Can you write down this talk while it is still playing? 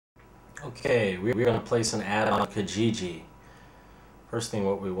Okay, we're going to place an ad on Kijiji. First thing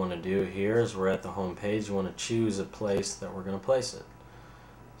what we want to do here is we're at the home page. We want to choose a place that we're going to place it.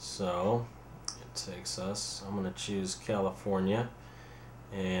 So it takes us, I'm going to choose California,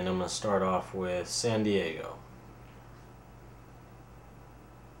 and I'm going to start off with San Diego.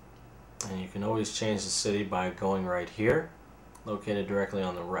 And you can always change the city by going right here, located directly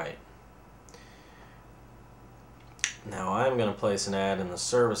on the right. Now I'm going to place an ad in the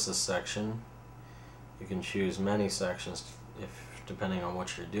services section. You can choose many sections depending on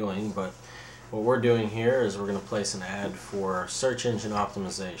what you're doing, but what we're doing here is we're going to place an ad for search engine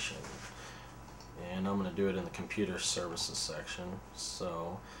optimization. And I'm going to do it in the computer services section,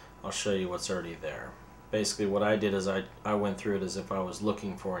 so I'll show you what's already there. Basically what I did is I went through it as if I was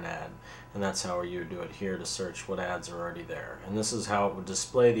looking for an ad, and that's how you would do it here to search what ads are already there. And this is how it would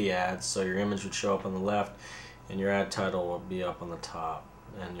display the ads, so your image would show up on the left and your ad title will be up on the top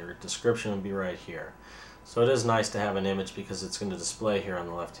and your description will be right here. So it is nice to have an image because it's going to display here on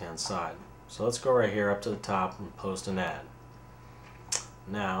the left hand side. So let's go right here up to the top and post an ad.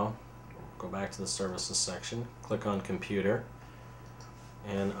 Now go back to the services section, click on computer,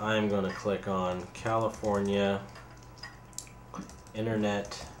 and I'm going to click on California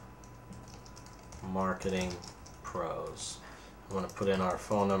Internet Marketing Pros. I'm going to put in our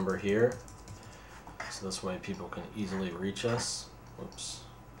phone number here, so this way people can easily reach us. Whoops,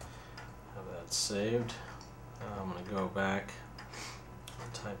 have that saved. I'm going to go back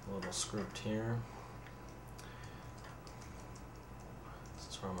and type a little script here. This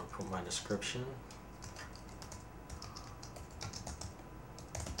is where I'm going to put my description.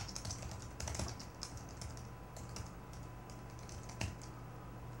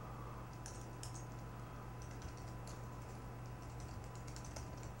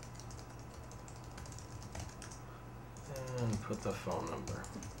 And put the phone number.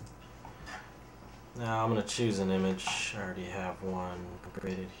 Now I'm going to choose an image. I already have one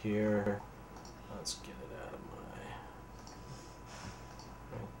created here. Let's get it out of my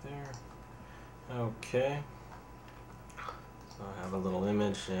right there. Okay. So I have a little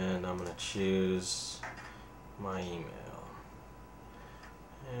image and I'm going to choose my email.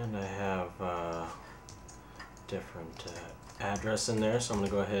 And I have a different address in there, so I'm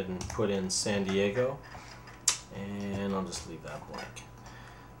going to go ahead and put in San Diego. And I'll just leave that blank.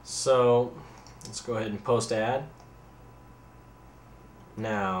 So let's go ahead and post ad.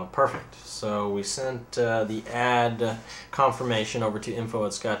 Now, perfect. So we sent the ad confirmation over to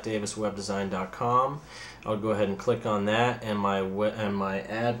info@scottdaviswebdesign.com. I'll go ahead and click on that, and my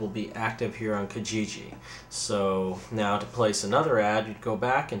ad will be active here on Kijiji. So now to place another ad, you'd go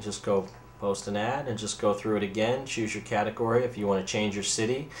back and just go post an ad and just go through it again, choose your category. If you want to change your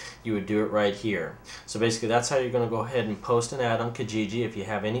city, you would do it right here. So basically that's how you're going to go ahead and post an ad on Kijiji. If you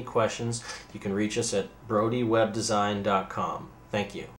have any questions, you can reach us at brodywebdesign.com. Thank you.